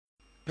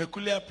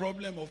peculiar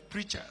problem of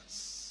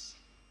preachers,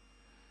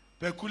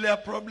 peculiar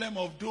problem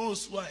of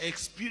those who are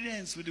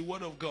experienced with the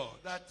word of God,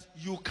 that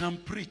you can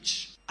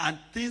preach and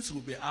things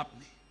will be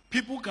happening.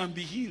 People can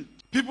be healed.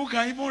 People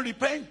can even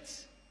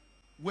repent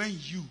when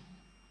you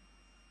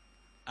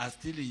are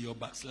still in your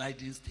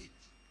backsliding state.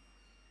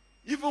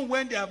 Even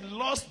when they have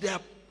lost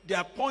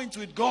their point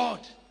with God,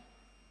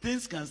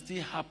 things can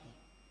still happen.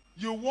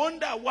 You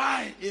wonder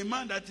why a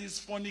man that is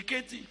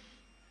fornicating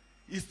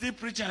is still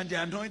preaching and the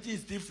anointing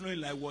is still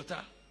flowing like water.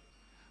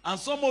 And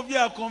some of you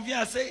are confused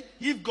and say,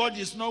 if God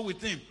is not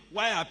with him,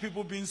 why are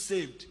people being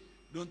saved?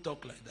 Don't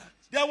talk like that.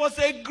 There was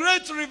a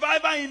great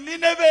revival in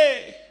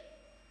Nineveh,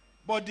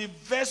 but the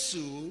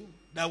vessel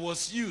that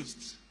was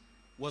used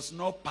was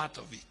not part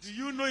of it. Do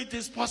you know it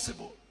is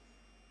possible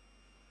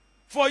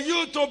for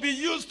you to be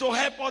used to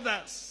help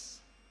others?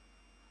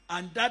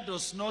 And that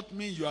does not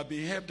mean you are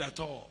being helped at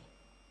all.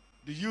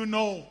 Do you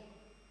know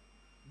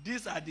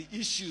these are the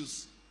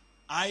issues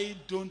I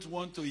don't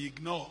want to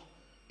ignore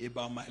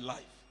about my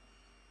life?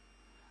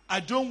 I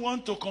don't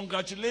want to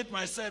congratulate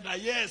myself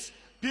that yes,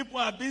 people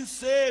are being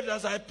saved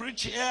as I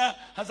preach here,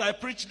 as I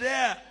preach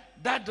there.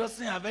 That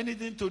doesn't have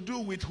anything to do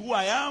with who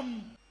I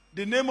am.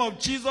 The name of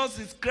Jesus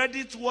is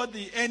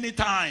creditworthy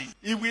anytime.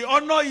 If we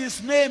honor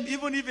his name,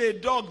 even if a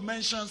dog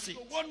mentions it.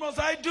 So what must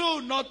I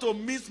do not to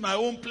miss my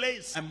own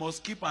place? I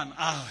must keep an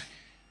eye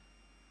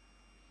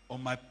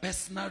on my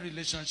personal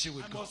relationship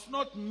with God. I must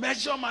not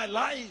measure my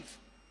life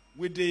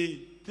with the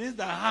things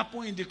that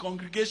happen in the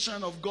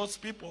congregation of God's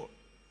people.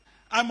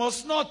 I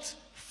must not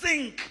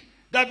think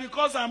that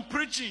because I'm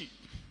preaching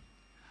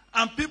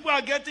and people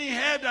are getting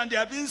help and they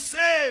are being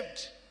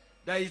saved,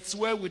 that it's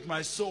well with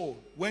my soul,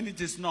 when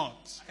it is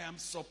not. I am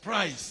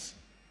surprised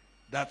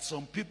that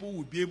some people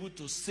will be able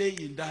to say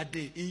in that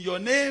day, in your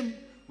name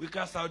we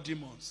cast out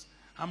demons.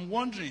 I'm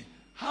wondering,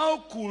 how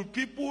could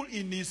people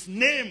in his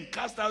name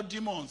cast out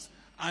demons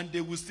and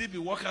they will still be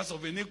workers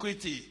of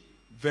iniquity?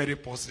 Very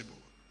possible.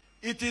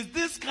 It is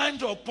this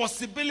kind of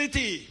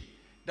possibility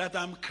that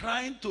I'm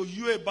crying to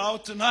you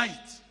about tonight.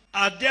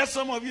 Are there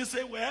some of you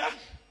say, well,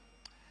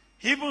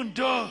 even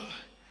though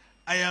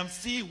I am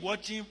still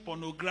watching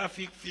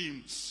pornographic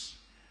films,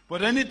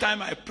 but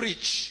anytime I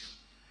preach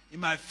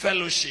in my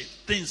fellowship,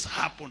 things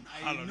happen.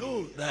 I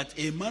know that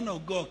a man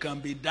of God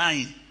can be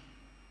dying,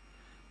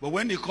 but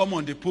when they come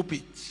on the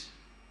pulpit,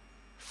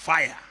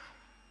 fire.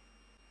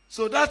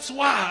 So that's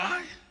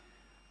why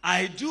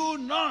I do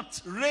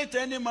not rate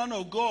any man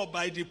of God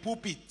by the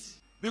pulpit,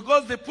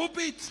 because the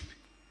pulpit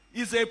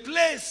is a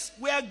place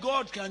where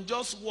God can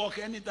just walk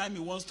anytime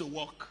he wants to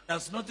walk.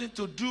 There's nothing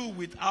to do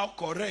with how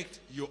correct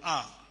you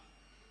are.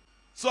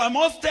 So I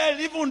must tell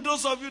even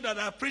those of you that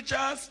are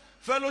preachers,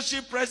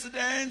 fellowship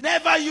presidents,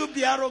 never you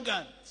be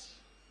arrogant.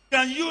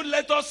 Can you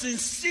let us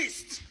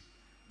insist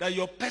that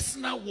your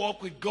personal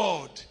walk with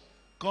God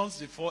comes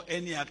before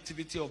any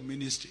activity of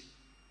ministry?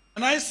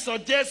 And I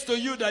suggest to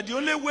you that the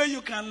only way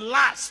you can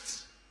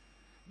last,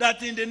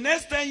 that in the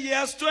next 10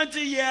 years,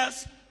 20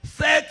 years,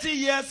 30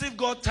 years, if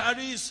God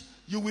tarries,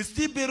 you will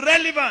still be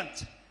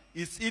relevant,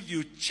 is if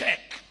you check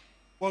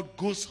what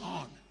goes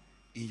on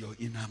in your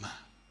inner man.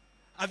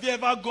 Have you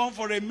ever gone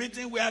for a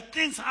meeting where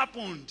things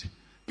happened?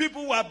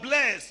 People were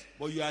blessed,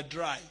 but you are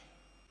dry.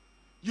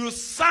 You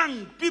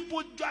sang,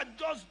 people are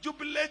just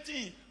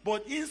jubilating,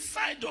 but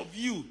inside of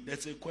you,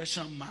 there's a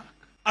question mark.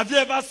 Have you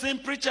ever seen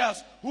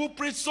preachers who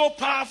preach so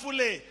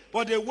powerfully,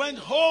 but they went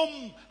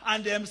home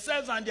and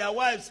themselves and their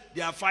wives,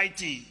 they are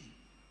fighting?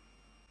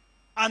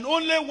 And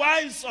only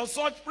wives of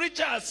such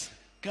preachers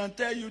can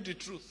tell you the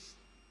truth.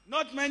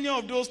 Not many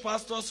of those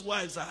pastors'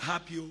 wives are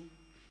happy.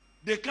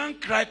 They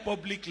can't cry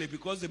publicly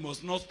because they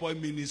must not spoil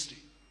ministry.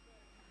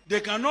 They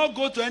cannot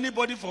go to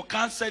anybody for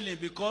counseling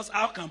because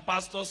how can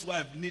pastor's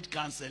wife need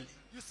counseling?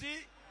 You see,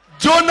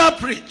 Jonah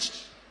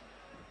preached.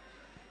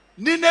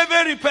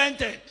 Nineveh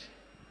repented.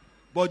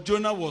 But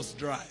Jonah was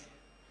dry.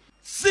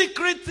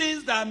 Secret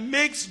things that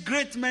makes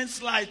great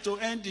men's life to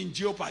end in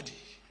jeopardy.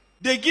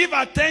 They give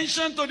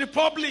attention to the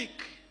public.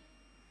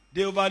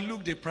 They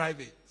overlook the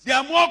private. They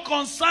are more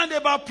concerned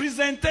about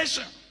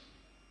presentation.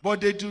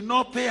 But they do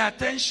not pay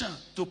attention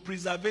to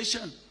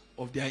preservation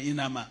of their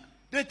inner man.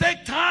 They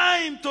take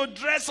time to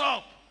dress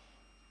up.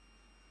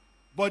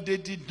 But they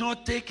did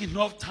not take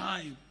enough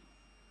time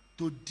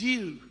to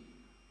deal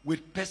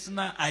with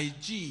personal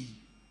hygiene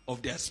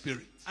of their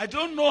spirit. I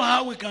don't know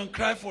how we can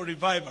cry for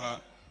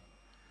revival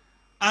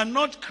and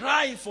not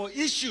cry for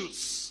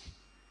issues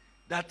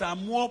that are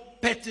more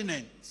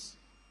pertinent.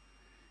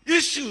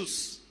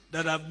 Issues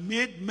that have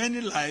made many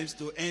lives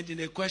to end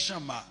in a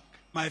question mark.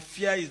 My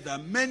fear is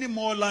that many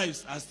more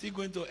lives are still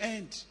going to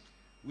end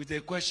with a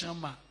question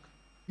mark.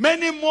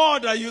 Many more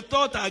that you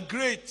thought are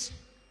great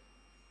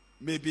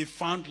may be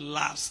found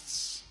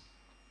last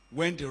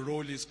when the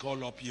roll is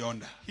called up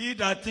yonder. He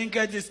that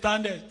thinketh he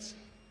standeth,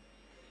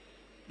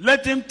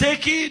 let him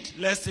take it,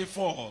 lest he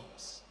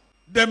falls.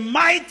 The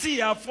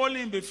mighty are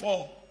falling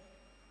before.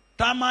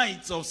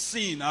 Termites of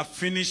sin have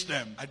finished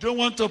them. I don't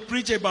want to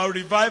preach about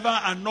revival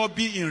and not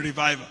be in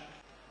revival.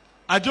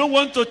 I don't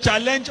want to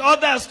challenge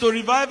others to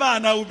revival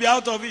and I will be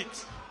out of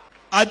it.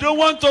 I don't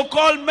want to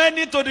call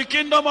many to the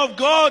kingdom of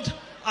God,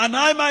 and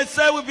I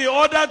myself will be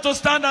ordered to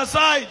stand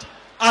aside.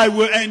 I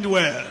will end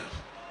well.